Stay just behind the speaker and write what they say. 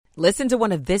Listen to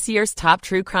one of this year's top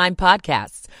true crime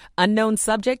podcasts. Unknown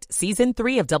Subject, Season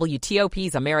 3 of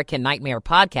WTOP's American Nightmare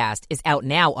podcast is out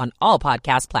now on all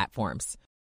podcast platforms.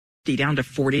 Down to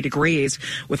 40 degrees.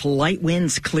 With light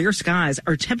winds, clear skies,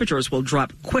 our temperatures will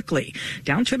drop quickly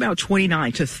down to about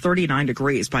 29 to 39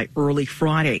 degrees by early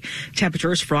Friday.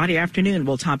 Temperatures Friday afternoon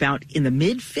will top out in the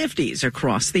mid-50s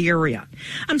across the area.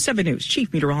 I'm 7 News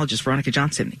Chief Meteorologist Veronica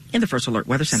Johnson in the First Alert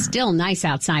Weather Center. Still nice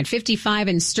outside. 55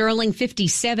 in Sterling,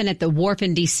 57 at the Wharf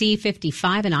in D.C.,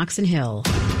 55 in Oxon Hill.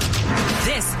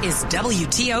 This is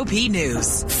WTOP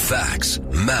News. Facts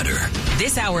matter.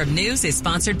 This hour of news is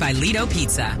sponsored by Lido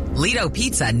Pizza. Lido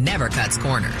Pizza never cuts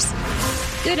corners.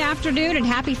 Good afternoon and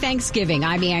happy Thanksgiving.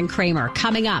 I'm Ann Kramer.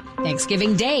 Coming up,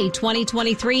 Thanksgiving Day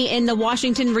 2023 in the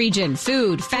Washington region.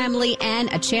 Food, family,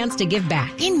 and a chance to give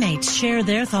back. Inmates share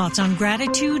their thoughts on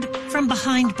gratitude from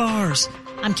behind bars.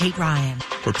 I'm Kate Ryan.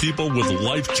 For people with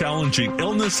life-challenging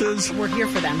illnesses, we're here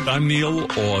for them. I'm Neil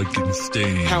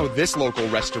Augenstein. How this local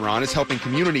restaurant is helping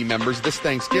community members this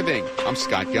Thanksgiving. I'm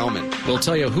Scott Gelman. We'll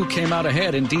tell you who came out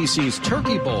ahead in D.C.'s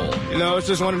Turkey Bowl. You know, it's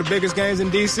just one of the biggest games in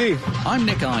D.C. I'm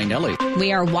Nick Einelli.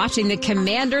 We are watching the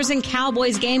Commanders and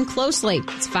Cowboys game closely.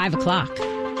 It's 5 o'clock.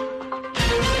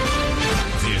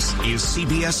 This is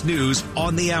CBS News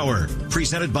on the Hour,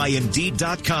 presented by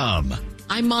Indeed.com.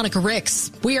 I'm Monica Ricks.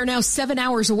 We are now 7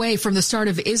 hours away from the start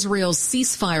of Israel's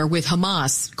ceasefire with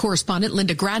Hamas. Correspondent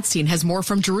Linda Gradstein has more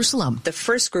from Jerusalem. The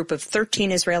first group of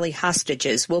 13 Israeli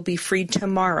hostages will be freed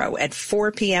tomorrow at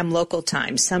 4 p.m. local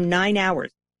time, some 9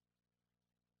 hours.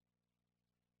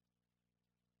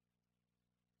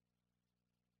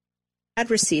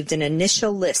 Had received an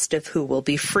initial list of who will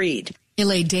be freed.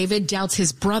 Ile David doubts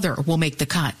his brother will make the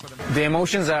cut. The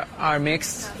emotions are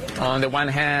mixed. On the one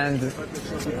hand,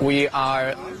 we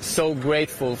are so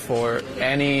grateful for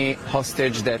any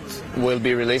hostage that will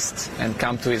be released and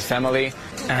come to his family.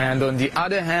 And on the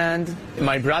other hand,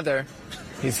 my brother,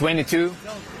 he's 22.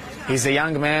 He's a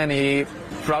young man. He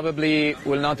probably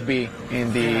will not be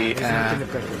in the,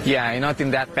 not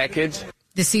in that package.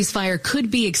 The ceasefire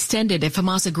could be extended if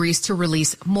Hamas agrees to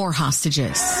release more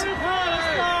hostages.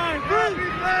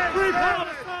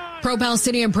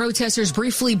 Pro-Palestinian protesters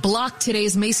briefly blocked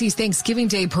today's Macy's Thanksgiving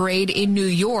Day parade in New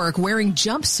York, wearing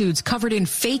jumpsuits covered in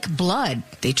fake blood.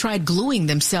 They tried gluing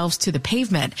themselves to the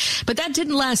pavement, but that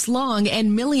didn't last long,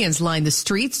 and millions lined the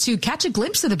streets to catch a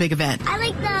glimpse of the big event. I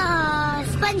like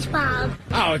the SpongeBob.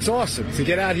 Oh, it's awesome to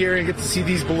get out here and get to see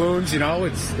these balloons. You know,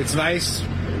 it's nice.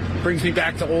 Brings me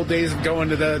back to old days of going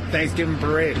to the Thanksgiving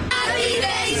parade. Happy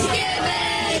Thanksgiving!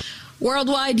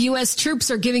 Worldwide, U.S. troops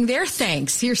are giving their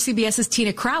thanks. Here's CBS's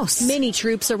Tina Kraus. Many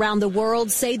troops around the world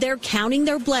say they're counting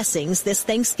their blessings this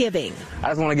Thanksgiving. I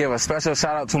just want to give a special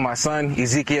shout out to my son,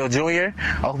 Ezekiel Jr. I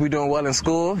hope you're doing well in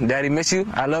school. Daddy, miss you.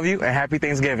 I love you, and happy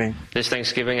Thanksgiving. This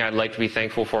Thanksgiving, I'd like to be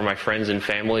thankful for my friends and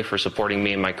family for supporting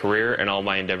me in my career and all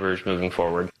my endeavors moving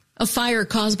forward. A fire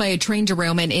caused by a train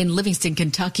derailment in Livingston,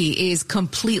 Kentucky is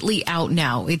completely out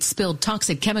now. It spilled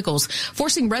toxic chemicals,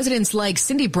 forcing residents like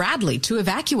Cindy Bradley to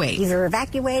evacuate. These are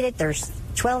evacuated. There's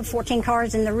 12, 14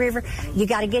 cars in the river. You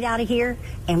got to get out of here.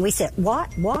 And we said, what?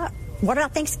 What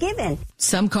about Thanksgiving?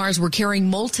 Some cars were carrying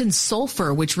molten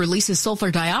sulfur, which releases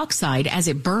sulfur dioxide as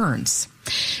it burns.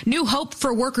 New hope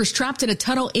for workers trapped in a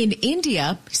tunnel in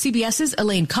India. CBS's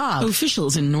Elaine Cobb.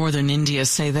 Officials in northern India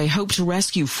say they hope to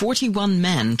rescue 41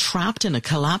 men trapped in a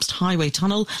collapsed highway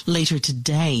tunnel later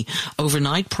today.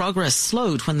 Overnight, progress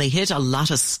slowed when they hit a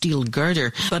lattice steel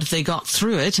girder, but they got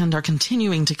through it and are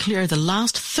continuing to clear the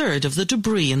last third of the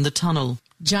debris in the tunnel.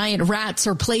 Giant rats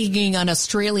are plaguing an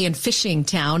Australian fishing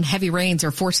town. Heavy rains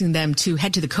are forcing them to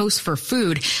head to the coast for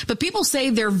food. But people say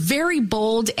they're very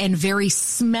bold and very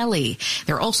smelly.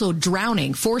 They're also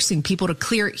drowning, forcing people to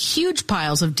clear huge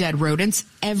piles of dead rodents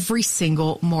every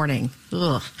single morning.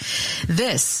 Ugh.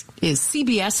 This is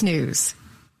CBS News.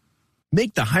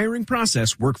 Make the hiring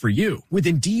process work for you. With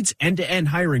Indeed's end-to-end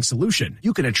hiring solution,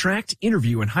 you can attract,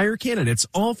 interview, and hire candidates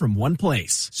all from one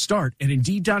place. Start at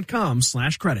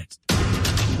Indeed.com/credit.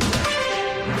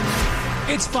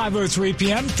 It's 5:03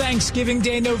 p.m., Thanksgiving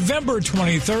Day, November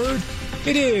 23rd.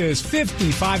 It is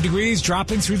 55 degrees,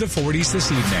 dropping through the 40s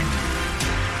this evening.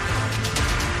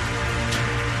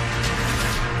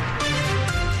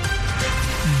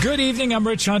 Good evening, I'm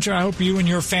Rich Hunter. I hope you and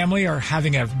your family are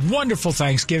having a wonderful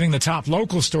Thanksgiving. The top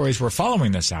local stories we're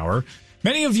following this hour.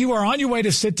 Many of you are on your way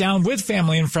to sit down with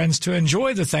family and friends to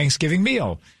enjoy the Thanksgiving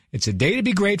meal. It's a day to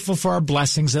be grateful for our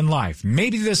blessings in life.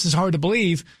 Maybe this is hard to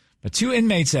believe, but 2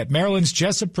 inmates at Maryland's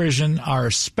Jessup Prison are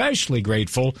especially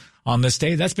grateful on this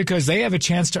day. That's because they have a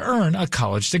chance to earn a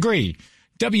college degree.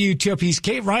 WTOP's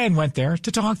Kate Ryan went there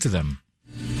to talk to them.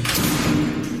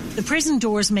 The prison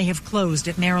doors may have closed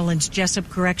at Maryland's Jessup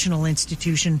Correctional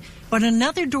Institution, but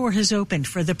another door has opened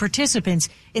for the participants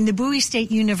in the Bowie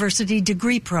State University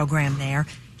degree program there.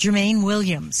 Jermaine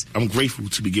Williams. I'm grateful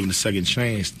to be given a second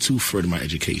chance to further my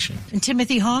education. And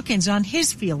Timothy Hawkins on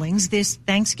his feelings this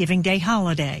Thanksgiving Day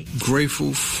holiday.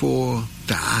 Grateful for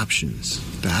the options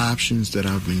that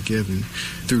I've been given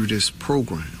through this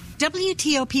program.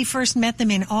 WTOP first met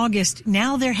them in August.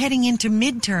 Now they're heading into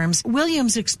midterms.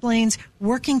 Williams explains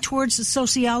working towards a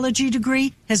sociology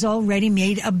degree has already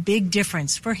made a big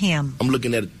difference for him. I'm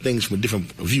looking at things from a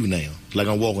different view now, like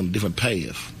I'm walking a different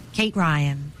path. Kate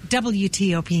Ryan,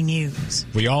 WTOP News.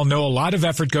 We all know a lot of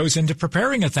effort goes into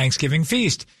preparing a Thanksgiving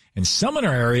feast, and some in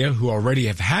our area who already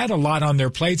have had a lot on their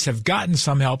plates have gotten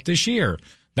some help this year.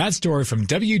 That story from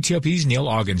WTOP's Neil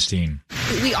Augenstein.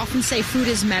 We often say food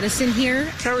is medicine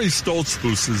here. Carrie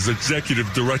Stoltzfus is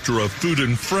Executive Director of Food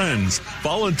and Friends.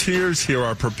 Volunteers here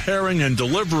are preparing and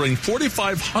delivering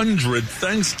 4,500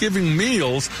 Thanksgiving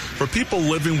meals for people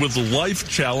living with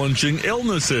life-challenging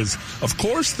illnesses. Of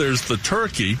course, there's the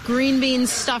turkey. Green beans,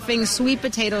 stuffing, sweet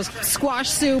potatoes, squash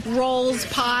soup, rolls,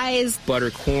 pies.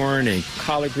 Buttered corn and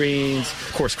collard greens.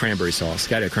 Of course, cranberry sauce.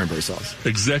 Got to have cranberry sauce.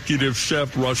 Executive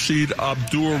Chef Rashid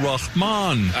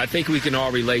Abdur-Rahman. I think we can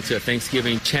all relate to Thanksgiving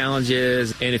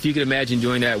challenges, and if you could imagine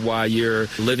doing that while you're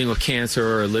living with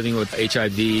cancer or living with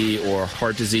HIV or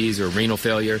heart disease or renal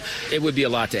failure, it would be a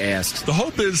lot to ask. The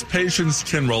hope is patients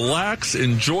can relax,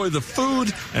 enjoy the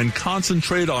food, and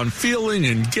concentrate on feeling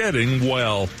and getting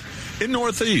well. In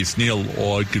Northeast, Neil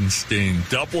Augenstein,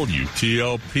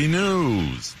 WTOP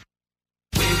News.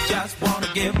 We just want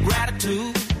to give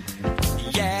gratitude,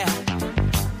 yeah.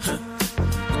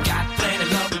 We got plenty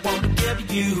of love we want to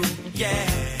give you,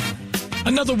 yeah.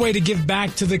 Another way to give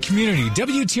back to the community.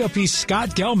 WTOP's Scott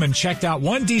Gelman checked out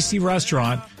one D.C.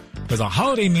 restaurant where the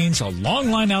holiday means a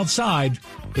long line outside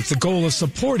with the goal of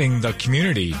supporting the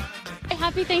community.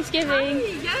 Happy Thanksgiving. Hi,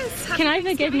 yes. Can I have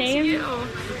a good name?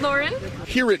 Lauren?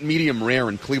 Here at Medium Rare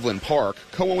in Cleveland Park,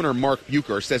 co-owner Mark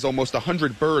Bucher says almost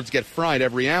 100 birds get fried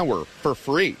every hour for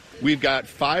free. We've got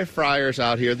 5 fryers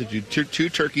out here that do two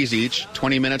turkeys each,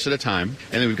 20 minutes at a time.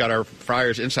 And then we've got our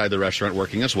fryers inside the restaurant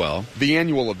working as well. The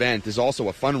annual event is also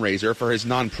a fundraiser for his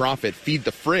nonprofit Feed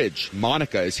the Fridge.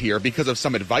 Monica is here because of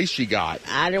some advice she got.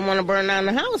 I didn't want to burn down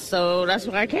the house, so that's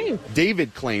why I came.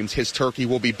 David claims his turkey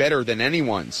will be better than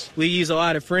anyone's. We use a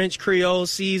lot of French Creole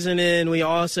seasoning. We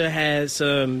also had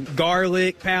some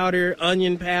garlic powder,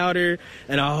 onion powder,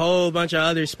 and a whole bunch of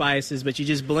other spices, but you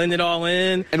just blend it all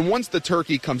in. And once the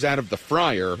turkey comes out of the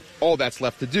fryer, all that's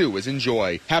left to do is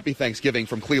enjoy. Happy Thanksgiving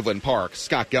from Cleveland Park.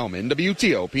 Scott Gelman,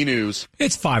 WTOP News.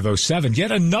 It's 5:07.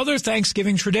 Yet another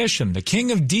Thanksgiving tradition. The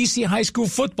king of D.C. high school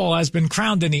football has been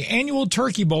crowned in the annual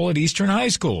Turkey Bowl at Eastern High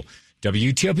School.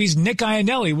 WTOP's Nick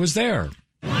Iannelli was there.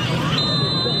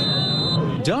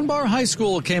 Dunbar High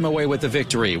School came away with the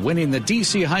victory, winning the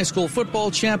D.C. High School Football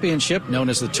Championship, known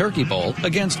as the Turkey Bowl,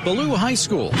 against Ballou High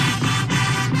School.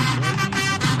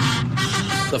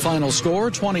 The final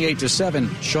score, 28-7.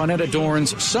 Shawnetta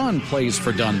Dorn's son plays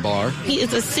for Dunbar. He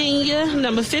is a senior,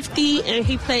 number 50, and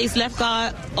he plays left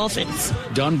guard offense.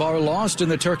 Dunbar lost in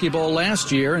the Turkey Bowl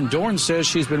last year, and Dorn says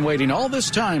she's been waiting all this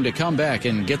time to come back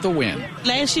and get the win.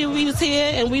 Last year we was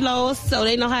here and we lost, so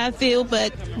they know how I feel,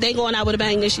 but they going out with a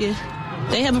bang this year.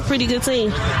 They have a pretty good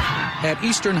team. At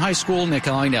Eastern High School, Nick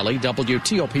Iannelli,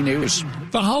 WTOP News.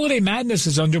 The holiday madness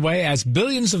is underway as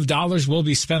billions of dollars will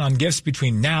be spent on gifts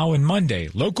between now and Monday.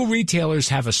 Local retailers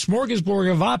have a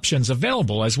smorgasbord of options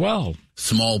available as well.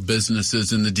 Small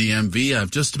businesses in the DMV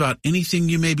have just about anything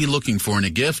you may be looking for in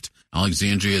a gift.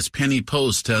 Alexandria's Penny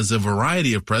Post has a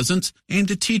variety of presents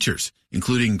aimed at teachers,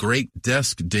 including great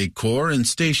desk decor and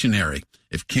stationery.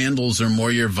 If candles are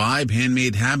more your vibe,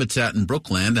 Handmade Habitat in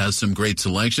Brookland has some great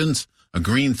selections. A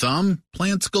green thumb,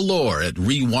 plants galore at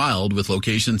Rewild with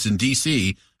locations in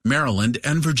D.C., Maryland,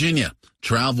 and Virginia.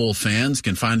 Travel fans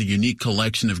can find a unique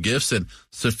collection of gifts at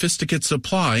Sophisticate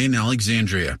Supply in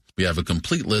Alexandria. We have a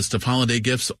complete list of holiday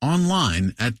gifts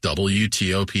online at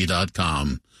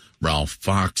WTOP.com. Ralph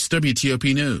Fox,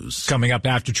 WTOP News. Coming up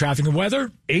after traffic and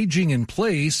weather. Aging in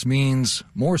place means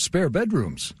more spare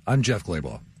bedrooms. I'm Jeff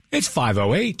Claybaugh. It's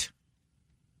 5:08.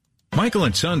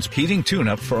 Michael & Son's heating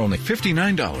tune-up for only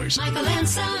 $59. Michael &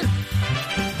 Son.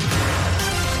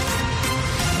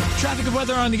 Traffic and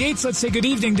weather on the 8s. Let's say good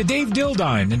evening to Dave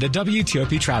Dildine in the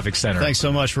WTOP Traffic Center. Thanks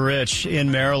so much, Rich.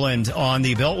 In Maryland on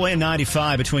the Beltway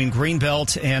 95 between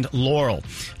Greenbelt and Laurel.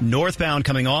 Northbound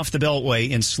coming off the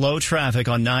Beltway in slow traffic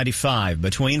on 95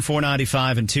 between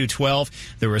 495 and 212.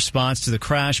 The response to the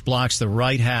crash blocks the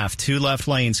right half. 2 left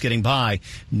lanes getting by.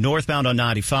 Northbound on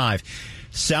 95.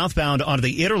 Southbound onto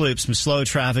the Inner Loop, some slow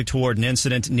traffic toward an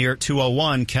incident near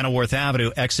 201 Kenilworth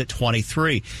Avenue, exit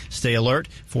 23. Stay alert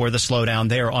for the slowdown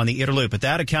there on the Inner Loop. But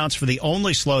that accounts for the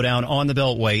only slowdown on the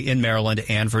Beltway in Maryland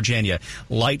and Virginia.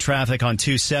 Light traffic on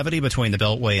 270 between the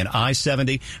Beltway and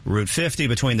I-70. Route 50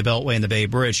 between the Beltway and the Bay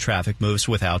Bridge. Traffic moves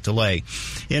without delay.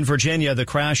 In Virginia, the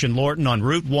crash in Lorton on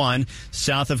Route 1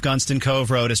 south of Gunston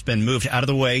Cove Road has been moved out of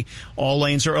the way. All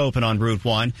lanes are open on Route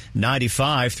 1.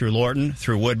 95 through Lorton,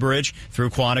 through Woodbridge, through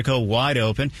Quantico, wide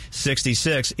open.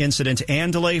 66 incident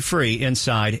and delay free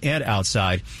inside and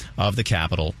outside of the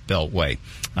Capitol Beltway.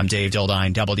 I'm Dave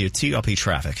Dildine, WTOP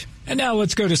Traffic. And now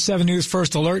let's go to 7 News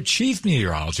First Alert Chief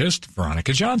Meteorologist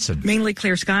Veronica Johnson. Mainly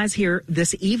clear skies here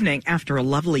this evening after a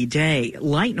lovely day.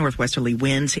 Light northwesterly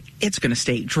winds. It's going to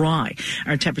stay dry.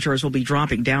 Our temperatures will be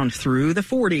dropping down through the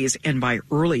 40s and by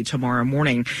early tomorrow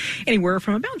morning, anywhere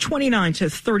from about 29 to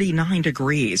 39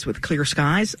 degrees with clear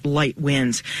skies, light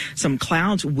winds. Some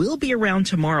clouds will be around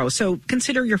tomorrow, so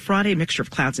consider your Friday mixture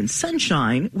of clouds and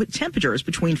sunshine with temperatures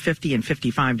between 50 and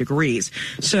 55 degrees.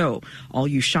 So all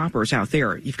you shoppers out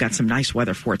there, you've got some nice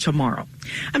weather for tomorrow.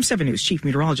 I'm 7 News Chief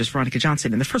Meteorologist Veronica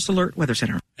Johnson in the First Alert Weather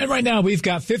Center. And right now we've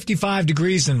got 55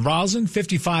 degrees in Roslyn,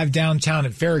 55 downtown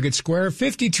at Farragut Square,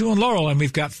 52 in Laurel, and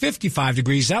we've got 55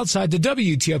 degrees outside the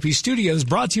WTOP studios,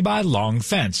 brought to you by Long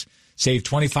Fence. Save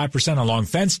 25% on Long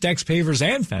Fence, decks, pavers,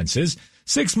 and fences.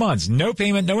 6 months, no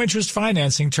payment, no interest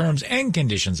financing. Terms and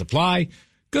conditions apply.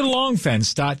 Go to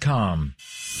longfence.com.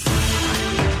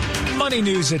 Money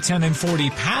news at 10 and 40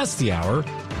 past the hour.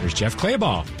 Here's Jeff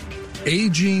Claybaugh.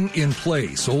 Aging in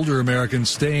place. Older Americans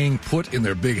staying put in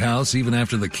their big house even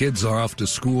after the kids are off to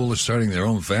school or starting their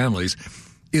own families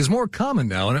is more common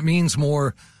now, and it means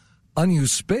more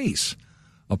unused space.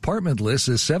 Apartment List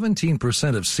says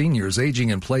 17% of seniors aging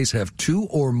in place have 2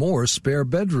 or more spare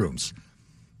bedrooms.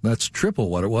 That's triple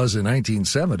what it was in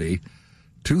 1970.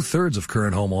 2/3 of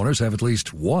current homeowners have at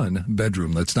least one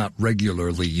bedroom that's not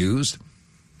regularly used.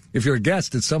 If you're a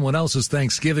guest at someone else's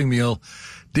Thanksgiving meal,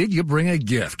 did you bring a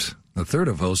gift? A third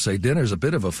of hosts say dinner's a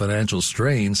bit of a financial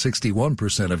strain.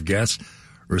 61% of guests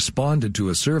responded to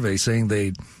a survey saying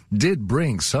they did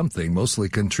bring something, mostly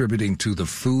contributing to the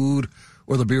food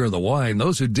or the beer or the wine.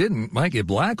 Those who didn't might get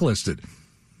blacklisted.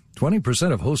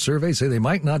 20% of host surveys say they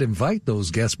might not invite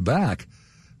those guests back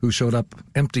who showed up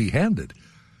empty-handed.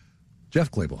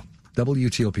 Jeff Claybaugh,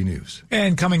 WTOP News.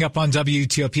 And coming up on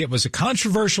WTOP, it was a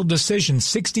controversial decision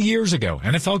 60 years ago.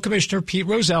 NFL Commissioner Pete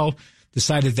Rozelle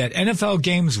decided that NFL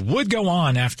games would go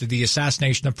on after the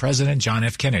assassination of President John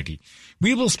F. Kennedy.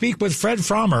 We will speak with Fred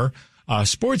Frommer, a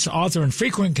sports author and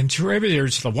frequent contributor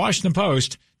to the Washington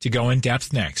Post, to go in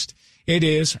depth next. It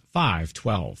is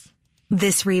 5:12.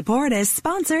 This report is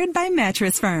sponsored by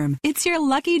Mattress Firm. It's your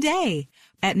lucky day.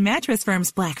 At Mattress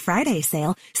Firm's Black Friday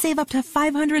sale, save up to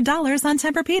 $500 on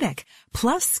Tempur-Pedic.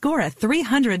 Plus, score a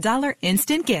 $300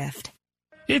 instant gift.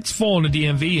 It's fall in the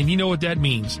DMV, and you know what that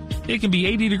means. It can be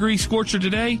 80 degrees scorcher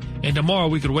today, and tomorrow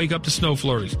we could wake up to snow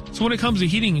flurries. So when it comes to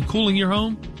heating and cooling your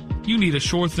home, you need a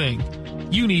sure thing.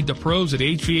 You need the pros at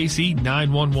HVAC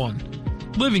 911.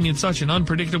 Living in such an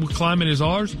unpredictable climate as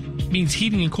ours means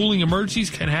heating and cooling emergencies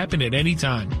can happen at any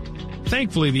time.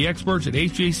 Thankfully, the experts at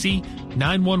HVAC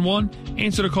 911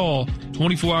 answer the call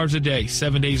 24 hours a day,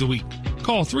 7 days a week.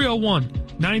 Call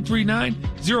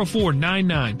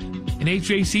 301-939-0499 and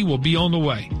HVAC will be on the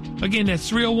way. Again, that's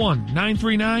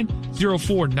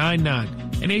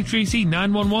 301-939-0499 and HVAC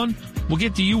 911 will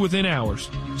get to you within hours.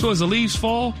 So as the leaves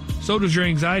fall, so does your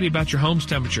anxiety about your home's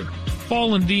temperature.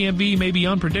 Fall in DMV may be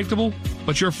unpredictable,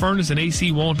 but your furnace and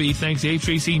AC won't be thanks to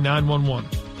HVAC 911.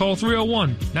 Call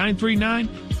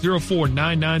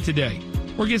 301-939-0499 today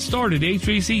or get started at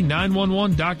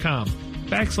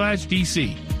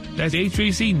HVAC911.com/DC. That's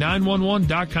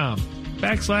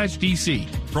HVAC911.com/DC.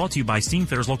 Brought to you by Steam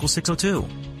Fitters Local 602.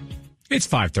 It's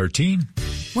 5:13.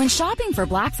 When shopping for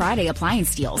Black Friday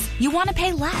appliance deals, you want to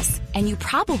pay less, and you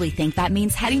probably think that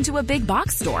means heading to a big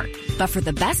box store. But for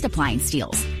the best appliance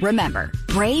deals, remember,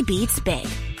 Bray beats big.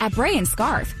 At Bray &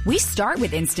 Scarf, we start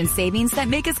with instant savings that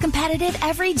make us competitive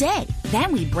every day.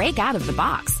 Then we break out of the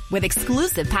box with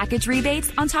exclusive package rebates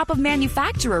on top of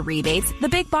manufacturer rebates the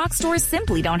big box stores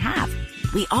simply don't have.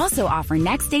 We also offer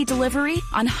next day delivery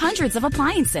on hundreds of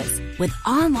appliances with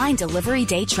online delivery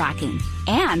day tracking.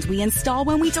 And we install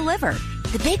when we deliver.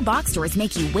 The big box stores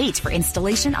make you wait for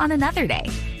installation on another day.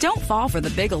 Don't fall for the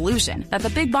big illusion that the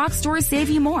big box stores save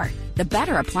you more. The The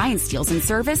better appliance deals and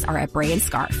service are at Bray &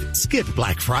 Scarf. Skip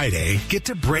Black Friday. Get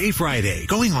to Bray Friday.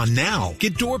 Going on now.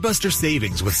 Get doorbuster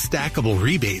savings with stackable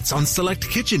rebates on select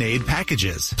KitchenAid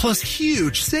packages. Plus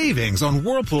huge savings on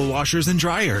Whirlpool washers and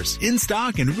dryers. In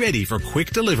stock and ready for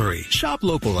quick delivery. Shop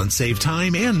local and save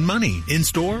time and money. In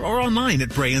store or online at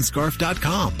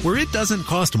brayandscarf.com, where it doesn't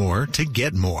cost more to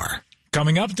get more.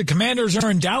 Coming up, the Commanders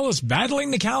are in Dallas battling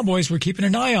the Cowboys. We're keeping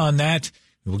an eye on that.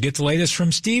 We'll get the latest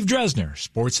from Steve Dresner.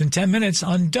 Sports in 10 minutes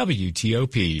on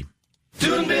WTOP.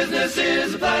 Doing business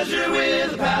is a pleasure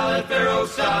with a pal at Fair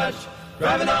Oaks Dodge.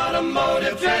 Drive an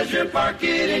automotive treasure, park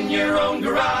it in your own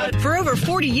garage. For over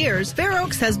 40 years, Fair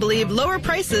Oaks has believed lower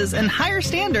prices and higher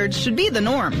standards should be the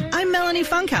norm. I'm Melanie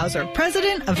Funkhauser,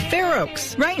 president of Fair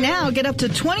Oaks. Right now, get up to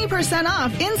 20%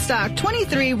 off in-stock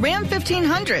 23 Ram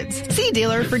 1500s. See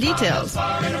dealer for details.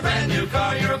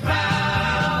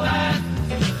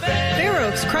 Fair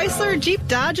Oaks Chrysler, Jeep,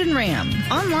 Dodge, and Ram.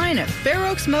 Online at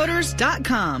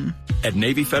fairoaksmotors.com. At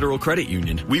Navy Federal Credit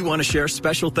Union, we want to share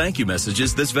special thank you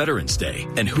messages this Veterans Day.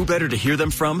 And who better to hear them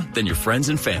from than your friends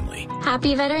and family?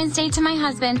 Happy Veterans Day to my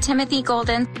husband, Timothy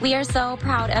Golden. We are so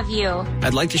proud of you.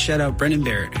 I'd like to shout out Brendan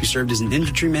Barrett, who served as an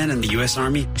infantryman in the U.S.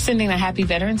 Army. Sending a happy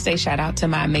Veterans Day shout out to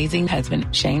my amazing husband,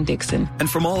 Shane Dixon. And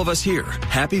from all of us here,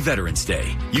 happy Veterans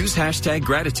Day. Use hashtag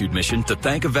Gratitude Mission to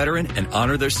thank a veteran and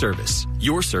honor their service.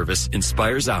 Your service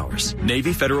inspires ours.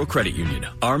 Navy Federal Credit Union.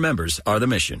 Our members are the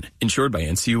mission. Insured by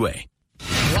NCUA.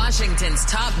 Washington's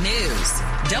top news,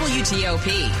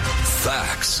 WTOP.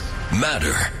 Facts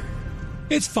matter.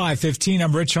 It's 5:15.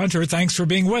 I'm Rich Hunter. Thanks for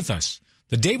being with us.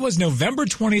 The date was November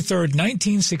 23rd,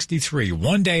 1963,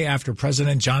 one day after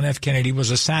President John F. Kennedy was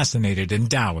assassinated in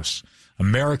Dallas.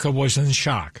 America was in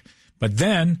shock. But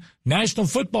then, National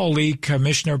Football League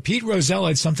Commissioner Pete Rozelle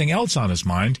had something else on his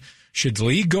mind. Should the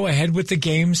league go ahead with the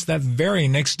games that very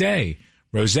next day?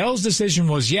 Rozelle's decision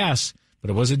was yes, but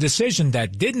it was a decision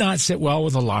that did not sit well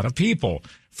with a lot of people.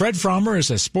 Fred Frommer is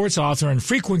a sports author and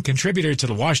frequent contributor to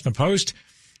the Washington Post.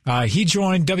 He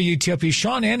joined WTOP's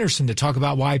Sean Anderson to talk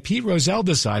about why Pete Rozelle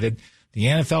decided the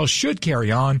NFL should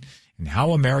carry on and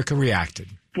how America reacted.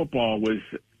 Football was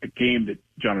a game that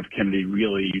John F. Kennedy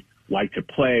really liked to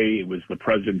play. It was the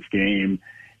president's game,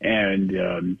 and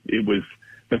it was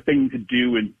the thing to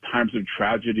do in times of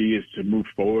tragedy is to move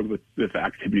forward with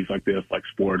activities like this, like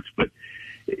sports. But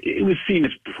it was seen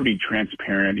as pretty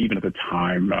transparent, even at the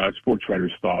time. Sports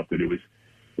writers thought that it was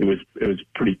a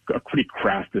pretty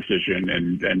crass decision,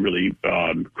 and really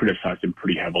criticized him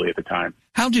pretty heavily at the time.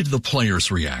 How did the players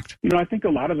react? I think a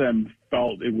lot of them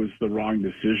felt it was the wrong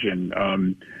decision.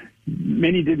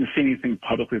 Many didn't say anything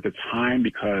publicly at the time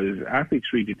because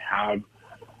athletes really didn't have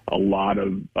a lot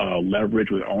of leverage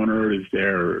with owners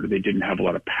there. They didn't have a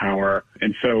lot of power.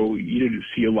 And so you didn't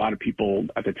see a lot of people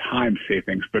at the time say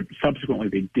things, but subsequently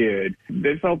they did.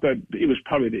 They felt that it was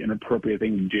probably the inappropriate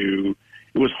thing to do.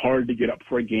 It was hard to get up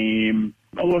for a game.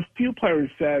 Although a few players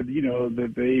said,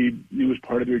 that it was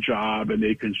part of their job and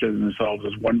they considered themselves,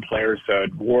 as one player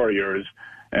said, warriors,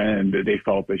 and they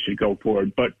felt they should go for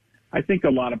it. But I think a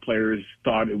lot of players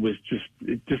thought it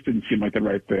just didn't seem like the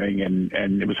right thing,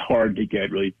 and it was hard to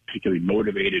get really particularly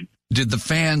motivated. Did the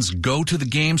fans go to the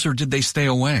games or did they stay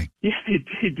away? Yeah,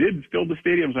 they did fill the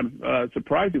stadiums,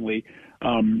 surprisingly.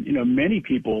 Many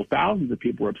people, thousands of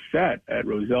people were upset at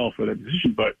Rozelle for that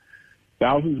decision, but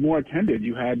thousands more attended.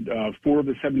 You had 4 of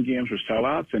the 7 games were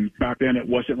sellouts, and back then it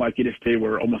wasn't like you just stay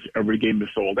where almost every game was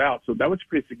sold out, so that was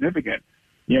pretty significant.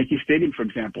 Yankee Stadium, for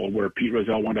example, where Pete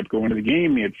Rozelle wound up going to the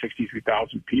game, he had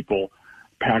 63,000 people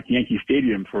pack Yankee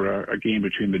Stadium for a game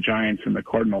between the Giants and the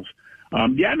Cardinals.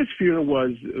 The atmosphere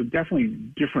was definitely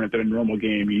different than a normal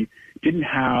game. You didn't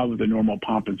have the normal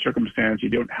pomp and circumstance. You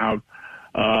don't have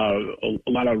a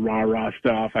lot of rah-rah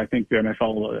stuff. I think the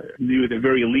NFL knew at the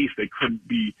very least they couldn't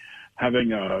be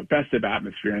having a festive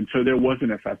atmosphere, and so there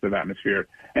wasn't a festive atmosphere.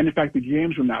 And in fact, the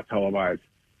games were not televised.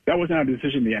 That was not a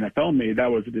decision the NFL made. That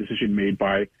was a decision made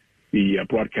by the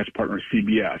broadcast partner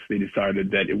CBS. They decided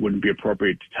that it wouldn't be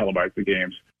appropriate to televise the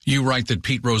games. You write that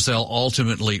Pete Rozelle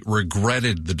ultimately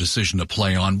regretted the decision to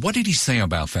play on. What did he say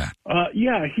about that?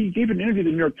 Yeah, he gave an interview to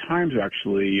the New York Times,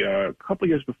 actually, a couple of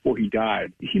years before he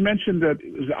died. He mentioned that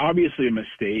it was obviously a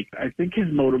mistake. I think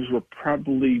his motives were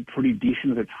probably pretty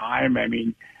decent at the time. I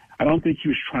mean, I don't think he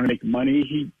was trying to make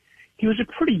money. He was a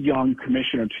pretty young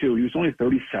commissioner, too. He was only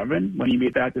 37 when he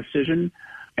made that decision.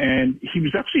 And he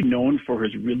was actually known for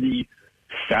his really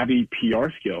savvy PR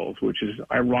skills, which is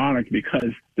ironic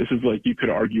because this is, like, you could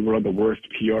argue one of the worst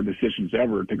PR decisions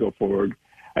ever to go forward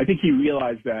I think he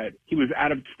realized that he was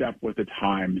out of step with the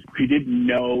times. He didn't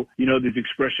know, this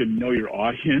expression, know your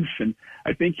audience. And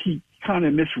I think he kind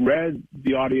of misread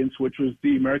the audience, which was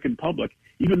the American public.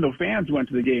 Even though fans went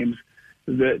to the games,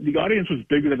 the audience was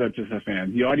bigger than just the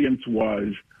fans. The audience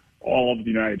was all of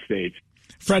the United States.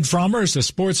 Fred Frommer is a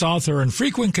sports author and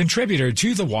frequent contributor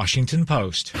to The Washington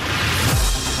Post.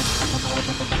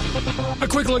 A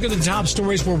quick look at the top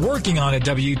stories we're working on at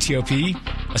WTOP.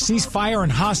 A ceasefire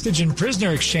and hostage and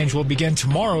prisoner exchange will begin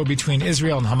tomorrow between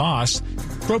Israel and Hamas.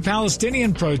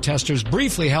 Pro-Palestinian protesters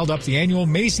briefly held up the annual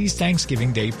Macy's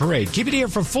Thanksgiving Day Parade. Keep it here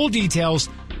for full details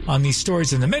on these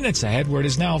stories in the minutes ahead, where it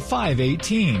is now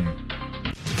 5:18.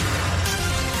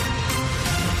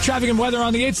 Traffic and weather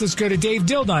on the 8th. Let's go to Dave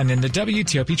Dildine in the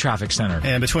WTOP Traffic Center.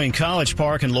 And between College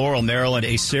Park and Laurel, Maryland,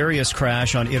 a serious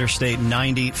crash on Interstate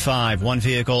 95. One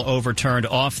vehicle overturned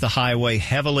off the highway,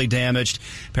 heavily damaged.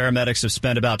 Paramedics have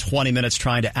spent about 20 minutes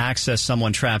trying to access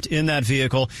someone trapped in that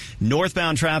vehicle.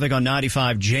 Northbound traffic on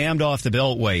 95 jammed off the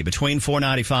Beltway between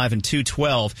 495 and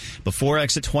 212 before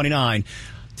exit 29.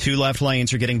 Two left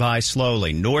lanes are getting by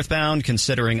slowly. Northbound,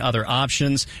 considering other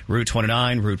options, Route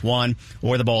 29, Route 1,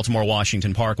 or the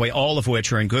Baltimore-Washington Parkway, all of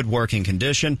which are in good working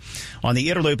condition. On the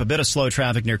Interloop, a bit of slow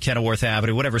traffic near Kenilworth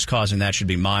Avenue. Whatever's causing that should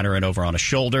be minor and over on a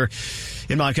shoulder.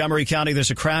 In Montgomery County, there's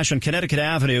a crash on Connecticut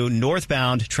Avenue.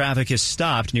 Northbound traffic is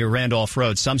stopped near Randolph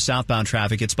Road. Some southbound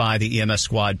traffic gets by the EMS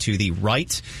squad to the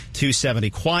right. 270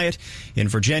 quiet. In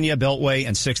Virginia, Beltway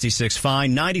and 66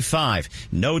 fine. 95,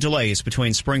 no delays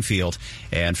between Springfield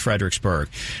and Fredericksburg.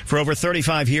 For over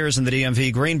 35 years in the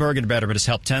DMV, Greenberg and Betterman has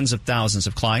helped tens of thousands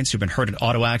of clients who've been hurt in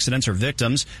auto accidents or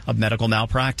victims of medical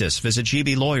malpractice. Visit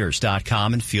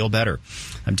gblawyers.com and feel better.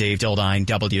 I'm Dave Dildine,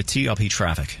 WTOP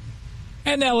Traffic.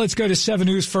 And now let's go to 7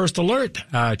 News First Alert.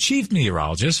 Chief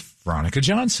Meteorologist Veronica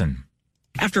Johnson.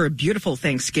 After a beautiful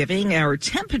Thanksgiving, our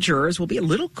temperatures will be a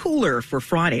little cooler for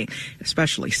Friday,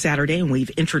 especially Saturday, and we've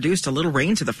introduced a little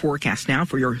rain to the forecast now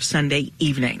for your Sunday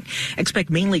evening. Expect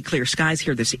mainly clear skies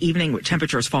here this evening with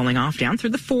temperatures falling off down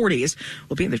through the 40s.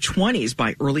 We'll be in the 20s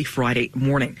by early Friday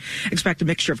morning. Expect a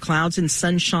mixture of clouds and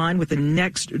sunshine with the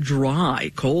next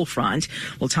dry cold front.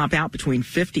 Will top out between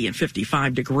 50 and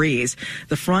 55 degrees.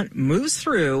 The front moves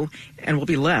through and we'll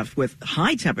be left with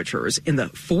high temperatures in the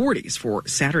 40s for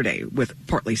Saturday with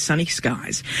partly sunny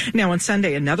skies. Now on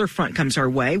Sunday, another front comes our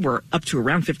way. We're up to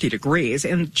around 50 degrees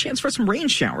and chance for some rain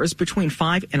showers between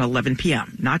 5 and 11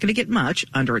 p.m. Not going to get much,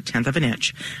 under 1/10 of an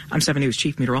inch. I'm 7 News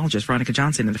Chief Meteorologist Veronica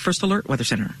Johnson in the First Alert Weather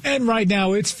Center. And right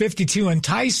now it's 52 in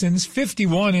Tysons,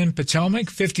 51 in Potomac,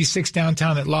 56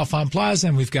 downtown at L'Enfant Plaza,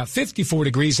 and we've got 54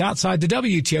 degrees outside the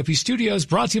WTOP studios,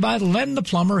 brought to you by Len the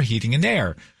Plumber Heating and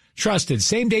Air. Trusted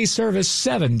same-day service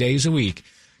 7 days a week.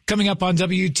 Coming up on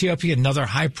WTOP, another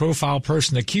high-profile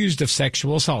person accused of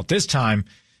sexual assault. This time,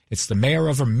 it's the mayor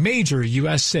of a major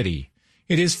U.S. city.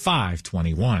 It is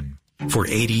 5:21. For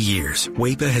 80 years,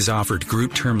 WAPA has offered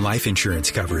group term life insurance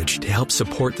coverage to help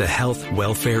support the health,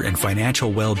 welfare, and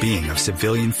financial well-being of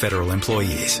civilian federal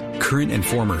employees. Current and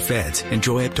former feds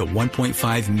enjoy up to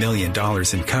 $1.5 million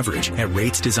in coverage at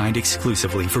rates designed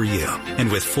exclusively for you.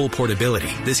 And with full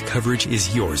portability, this coverage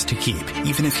is yours to keep,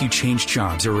 even if you change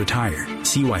jobs or retire.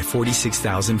 See why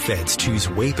 46,000 feds choose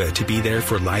WAPA to be there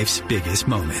for life's biggest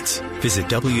moments. Visit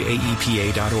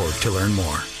WAEPA.org to learn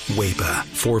more. WAPA,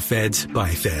 for feds, by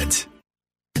feds.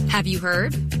 Have you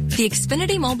heard? The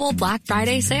Xfinity Mobile Black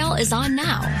Friday sale is on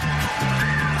now.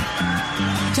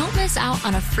 Don't miss out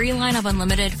on a free line of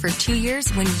unlimited for 2 years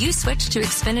when you switch to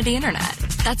Xfinity Internet.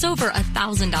 That's over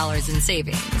 $1,000 in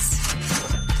savings.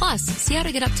 Plus, see how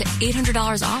to get up to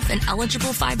 $800 off an eligible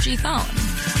 5G phone.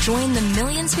 Join the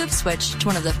millions who have switched to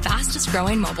one of the fastest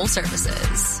growing mobile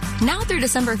services. Now through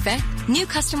December 5th, new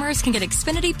customers can get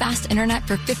Xfinity Fast Internet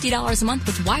for $50 a month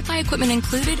with Wi-Fi equipment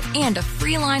included and a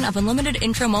free line of unlimited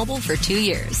intro mobile for 2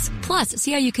 years. Plus,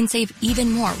 see how you can save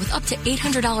even more with up to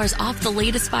 $800 off the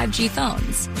latest 5G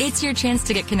phones. It's your chance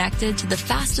to get connected to the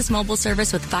fastest mobile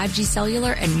service with 5G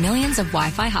cellular and millions of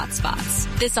Wi-Fi hotspots.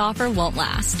 This offer won't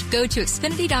last. Go to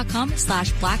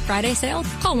Xfinity.com/Black Friday sale,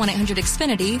 call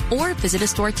 1-800-XFINITY, or visit a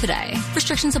store today.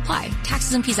 Restrictions apply.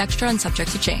 Taxes and fees extra and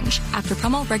subject to change. After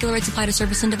promo, regular rates apply to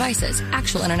service and devices.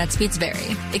 Actual internet speeds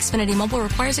vary. Xfinity Mobile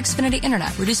requires Xfinity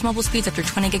Internet. Reduced mobile speeds after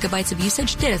 20 gigabytes of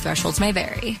usage. Data thresholds may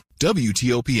vary.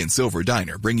 WTOP and Silver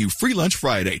Diner bring you Free Lunch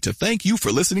Friday to thank you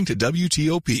for listening to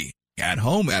WTOP. At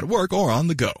home, at work, or on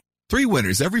the go. 3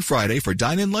 winners every Friday for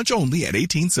dine-in lunch only at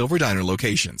 18 Silver Diner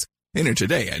locations. Enter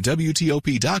today at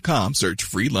WTOP.com. Search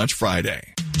Free Lunch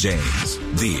Friday. James,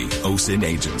 the OSIN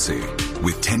agency.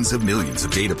 With tens of millions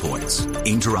of data points.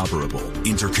 Interoperable,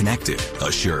 interconnected,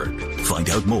 assured. Find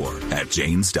out more at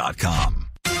Janes.com.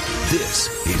 This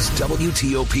is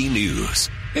WTOP News.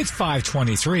 It's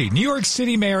 5:23. New York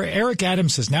City Mayor Eric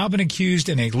Adams has now been accused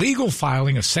in a legal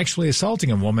filing of sexually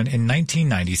assaulting a woman in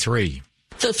 1993.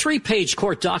 The 3-page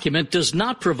court document does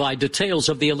not provide details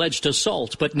of the alleged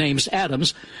assault, but names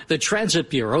Adams, the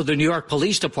Transit Bureau, the New York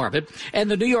Police Department,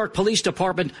 and the New York Police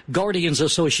Department Guardians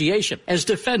Association as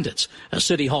defendants. A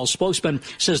City Hall spokesman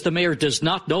says the mayor does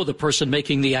not know the person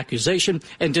making the accusation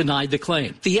and denied the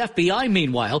claim. The FBI,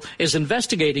 meanwhile, is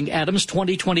investigating Adams'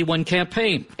 2021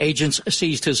 campaign. Agents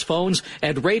seized his phones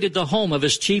and raided the home of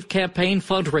his chief campaign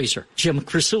fundraiser. Jim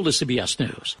Crisula, CBS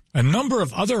News. A number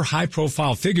of other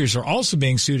high-profile figures are also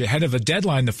being sued ahead of a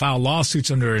deadline to file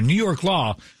lawsuits under a New York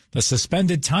law that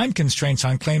suspended time constraints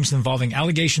on claims involving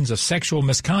allegations of sexual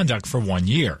misconduct for 1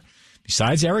 year.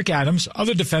 Besides Eric Adams,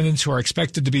 other defendants who are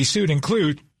expected to be sued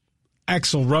include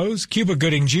Axl Rose, Cuba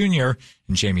Gooding Jr.,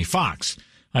 and Jamie Foxx.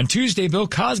 On Tuesday, Bill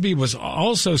Cosby was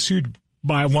also sued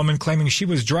by a woman claiming she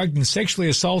was drugged and sexually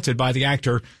assaulted by the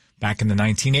actor back in the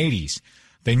 1980s.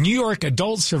 The New York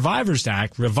Adult Survivors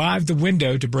Act revived the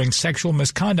window to bring sexual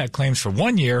misconduct claims for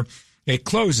 1 year. It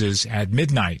closes at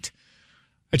midnight.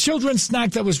 A children's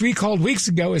snack that was recalled weeks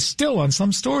ago is still on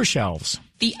some store shelves.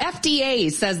 The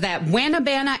FDA says that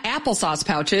Wanna-Banna applesauce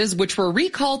pouches, which were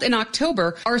recalled in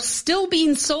October, are still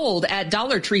being sold at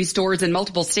Dollar Tree stores in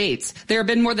multiple states. There have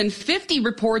been more than 50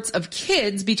 reports of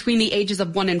kids between the ages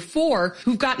of 1 and 4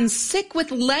 who've gotten sick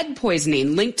with lead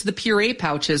poisoning linked to the puree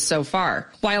pouches so far.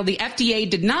 While the FDA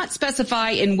did not specify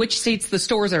in which states the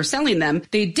stores are selling them,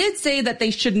 they did say that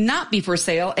they should not be for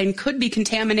sale and could be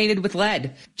contaminated with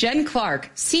lead. Jen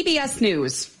Clark, CBS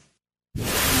News.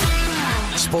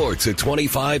 Sports at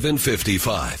 25 and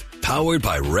 55. Powered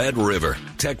by Red River.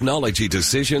 Technology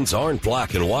decisions aren't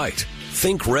black and white.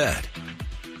 Think red.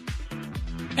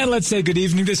 And let's say good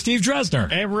evening to Steve Dresner.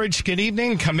 Hey, Rich, good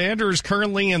evening. Commanders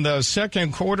currently in the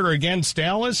second quarter against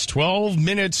Dallas. 12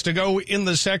 minutes to go in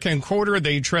the second quarter.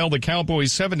 They trail the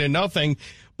Cowboys 7-0.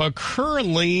 But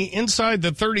currently inside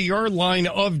the 30-yard line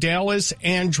of Dallas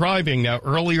and driving. Now,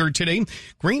 earlier today,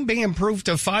 Green Bay improved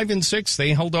to 5-6.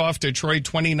 They held off Detroit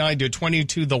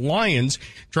 29-22. The Lions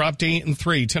dropped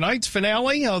 8-3. Tonight's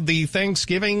finale of the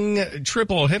Thanksgiving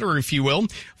triple hitter, if you will,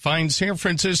 finds San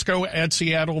Francisco at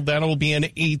Seattle. That'll be an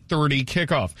 8:30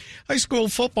 kickoff. High school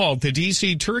football, the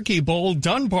D.C. Turkey Bowl,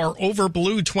 Dunbar over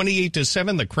Blue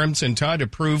 28-7. The Crimson Tide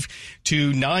improved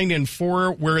to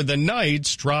 9-4, where the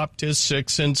Knights dropped to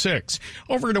 6-6.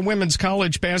 Over to women's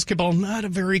college basketball, not a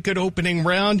very good opening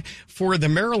round for the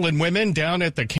Maryland women down at the